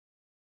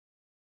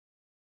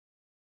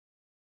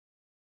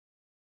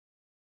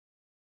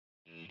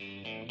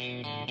G'day,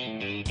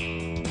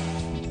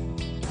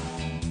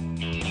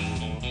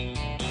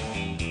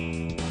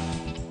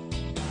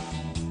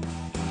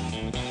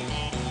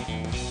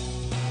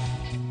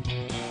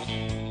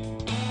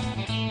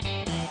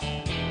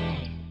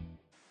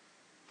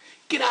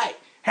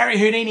 Harry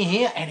Houdini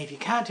here, and if you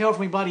can't tell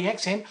from my bloody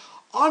accent,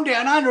 I'm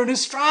down under in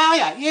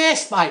Australia.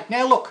 Yes, mate.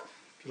 Now look,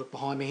 if you look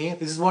behind me here,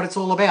 this is what it's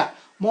all about.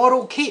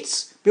 Model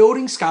kits,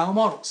 building scale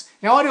models.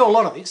 Now I do a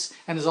lot of this,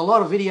 and there's a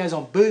lot of videos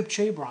on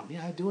BoobTube where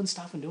I'm doing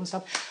stuff.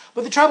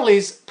 But the trouble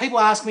is, people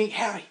ask me,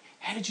 Harry,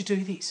 how did you do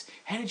this?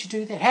 How did you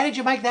do that? How did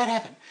you make that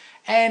happen?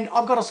 And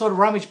I've got to sort of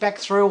rummage back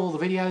through all the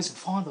videos and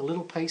find the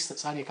little piece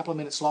that's only a couple of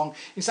minutes long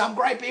in some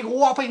great big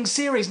whopping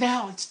series.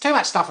 Now, it's too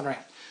much stuffing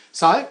around.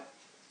 So,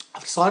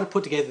 I've decided to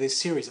put together this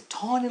series of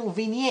tiny little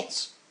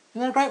vignettes.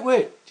 Isn't that a great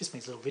word? It just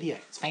means little video.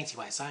 It's a fancy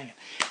way of saying it.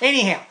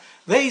 Anyhow,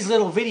 these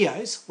little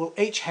videos will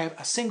each have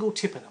a single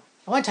tip in them.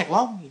 It won't take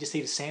long. You just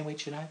eat a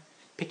sandwich, you know,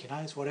 pick your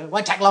nose, whatever. It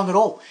won't take long at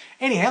all.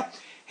 Anyhow,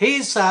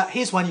 here's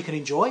one you can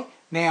enjoy.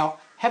 Now,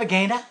 have a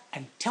gander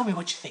and tell me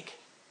what you think.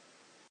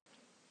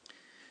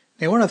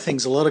 Now, one of the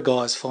things a lot of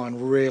guys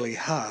find really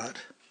hard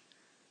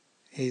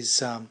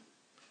is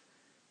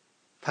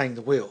painting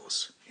the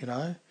wheels, you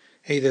know.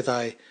 Either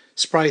they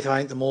spray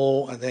paint them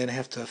all and then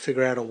have to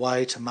figure out a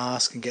way to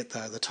mask and get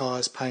the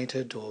tyres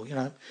painted, or, you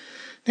know.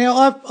 Now,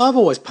 I've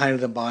always painted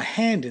them by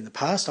hand in the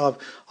past.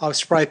 I've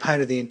spray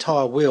painted the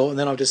entire wheel, and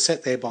then I've just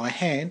sat there by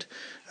hand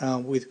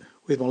with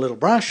my little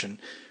brush and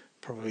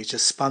probably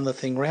just spun the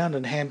thing round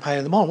and hand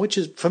painted them on, which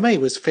is, for me,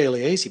 was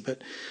fairly easy,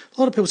 but a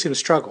lot of people seem to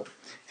struggle.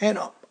 And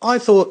I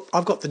thought,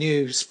 I've got the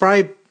new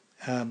spray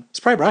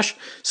brush,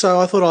 so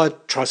I thought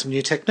I'd try some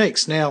new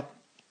techniques. Now,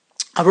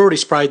 I've already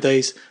sprayed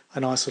these a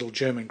nice little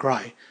German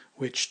grey,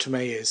 which to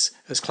me is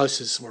as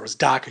close as, or as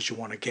dark as you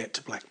want to get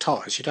to black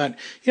tyres. You don't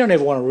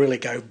ever want to really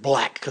go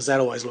black, because that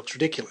always looks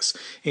ridiculous.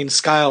 In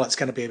scale, it's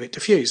going to be a bit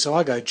diffused, so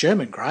I go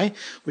German grey,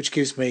 which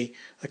gives me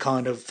the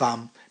kind of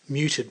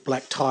muted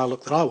black tyre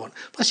look that I want.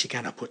 Plus, you're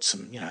going to put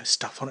some, you know,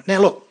 stuff on it. Now,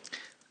 look,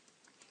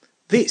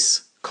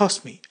 this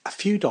cost me a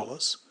few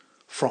dollars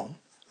from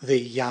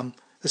the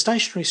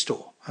stationery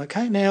store.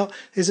 Okay, now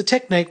there's a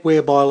technique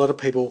whereby a lot of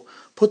people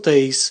put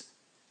these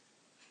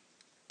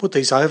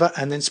over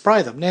and then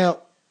spray them. Now,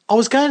 I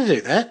was going to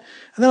do that,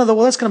 and then I thought,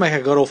 well, that's going to make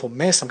a god-awful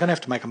mess. I'm going to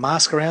have to make a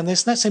mask around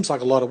this, and that seems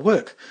like a lot of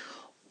work.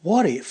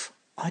 What if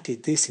I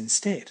did this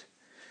instead?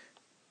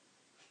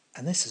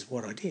 And this is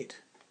what I did,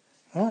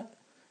 right?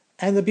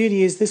 And the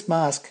beauty is, this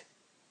mask,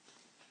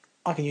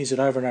 I can use it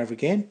over and over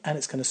again, and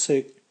it's going to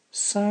suit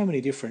so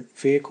many different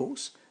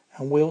vehicles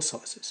and wheel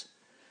sizes.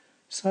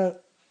 So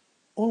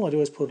all I do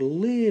is put a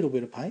little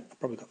bit of paint, I've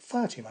probably got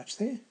far too much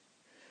there,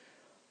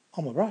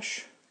 on my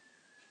brush.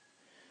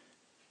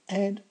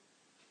 And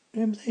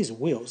remember, these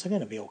wheels are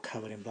going to be all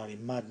covered in bloody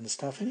mud and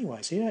stuff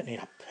anyway, so you don't need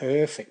a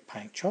perfect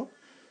paint job.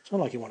 It's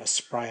not like you want to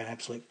spray an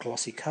absolute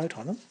glossy coat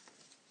on them.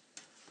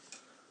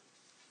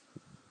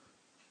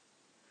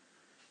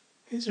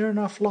 Is there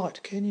enough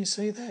light? Can you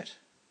see that?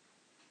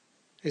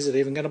 Is it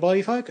even going to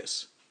bloody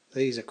focus?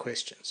 These are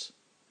questions.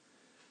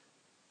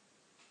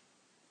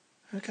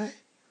 Okay.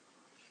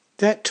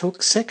 That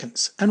took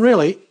seconds. And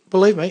really,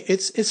 believe me,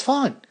 it's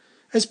fine.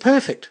 It's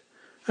perfect.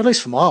 At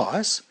least for my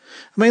eyes.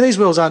 I mean, these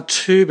wheels aren't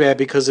too bad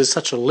because there's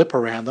such a lip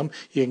around them.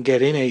 You can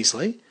get in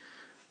easily.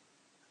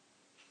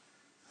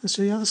 Let's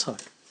do the other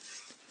side.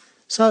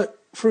 So,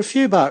 for a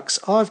few bucks,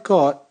 I've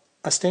got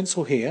a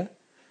stencil here.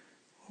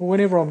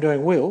 Whenever I'm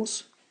doing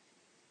wheels,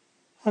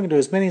 I can do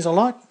as many as I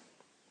like.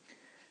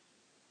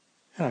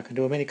 And I can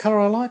do them any colour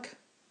I like.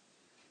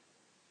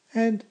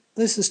 And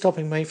this is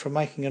stopping me from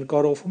making a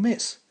god-awful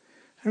mess.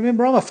 And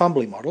remember, I'm a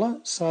fumbly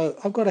modeller, so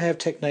I've got to have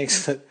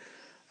techniques that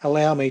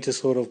allow me to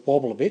sort of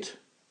wobble a bit.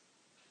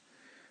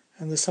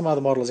 And there's some other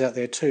models out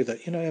there too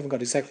that, you know, haven't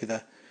got exactly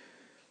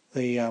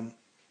the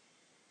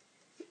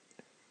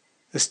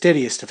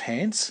steadiest of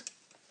hands.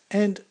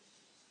 And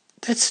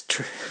that's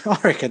true. I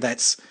reckon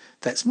that's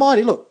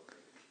mighty. Look,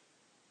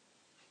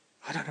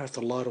 I don't know if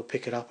the light will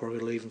pick it up or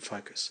it'll even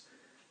focus.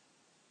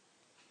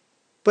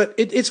 But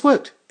it's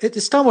worked.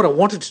 It's done what I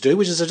wanted to do,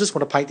 which is I just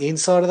want to paint the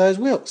inside of those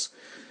wheels.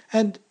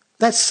 And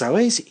that's so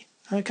easy,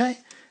 okay?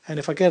 And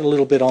if I get a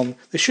little bit on,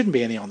 there shouldn't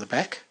be any on the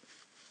back.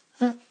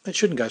 It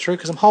shouldn't go through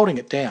because I'm holding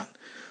it down.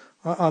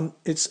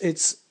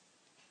 It's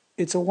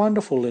a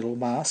wonderful little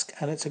mask,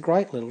 and it's a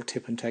great little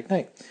tip and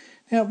technique.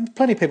 Now,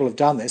 plenty of people have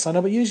done this, I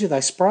know, but usually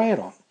they spray it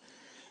on.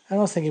 And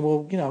I was thinking,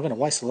 well, you know, I'm going to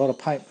waste a lot of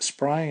paint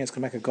spraying. It's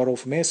going to make a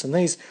god-awful mess. And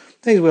these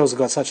wheels have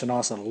got such a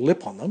nice little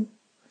lip on them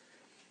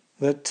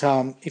that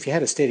if you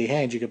had a steady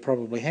hand, you could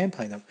probably hand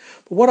paint them.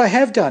 But what I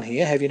have done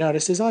here, have you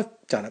noticed, is I've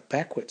done it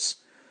backwards.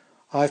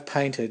 I've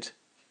painted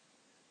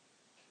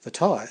the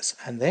tyres,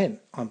 and then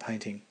I'm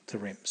painting the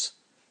rims.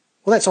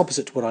 Well, that's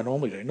opposite to what I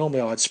normally do.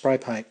 Normally I'd spray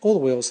paint all the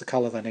wheels the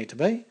colour they need to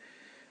be,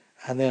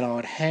 and then I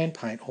would hand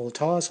paint all the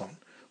tyres on,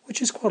 which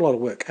is quite a lot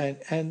of work.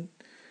 And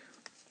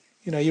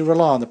you know, you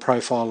rely on the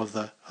profile of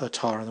the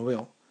tyre and the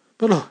wheel.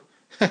 But look,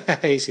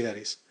 how easy that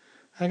is.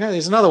 Okay,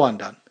 there's another one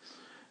done.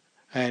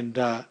 And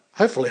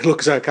Hopefully it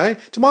looks okay.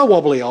 To my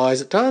wobbly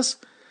eyes it does.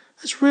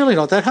 It's really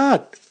not that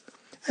hard.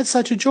 It's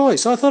such a joy.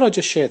 So I thought I'd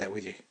just share that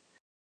with you.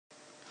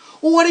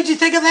 Well, what did you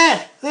think of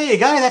that? There you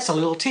go. That's a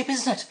little tip,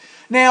 isn't it?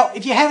 Now,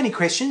 if you have any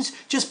questions,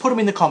 just put them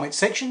in the comments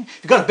section. If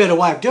you've got a better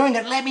way of doing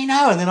it, let me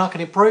know, and then I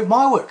can improve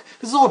my work.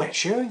 Because it's all about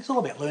sharing. It's all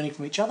about learning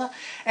from each other.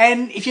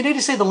 And if you need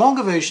to see the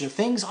longer version of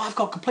things, I've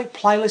got complete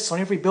playlists on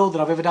every build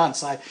that I've ever done.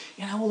 So,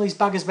 you know, all these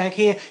buggers back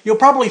here, you'll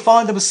probably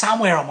find them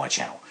somewhere on my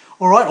channel.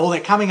 All right, or they're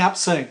coming up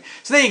soon.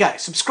 So there you go.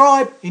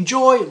 Subscribe,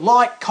 enjoy,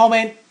 like,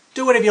 comment,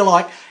 do whatever you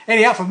like.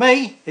 Anyhow, from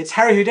me, it's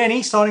Harry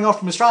Houdini signing off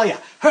from Australia.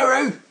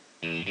 Hooroo!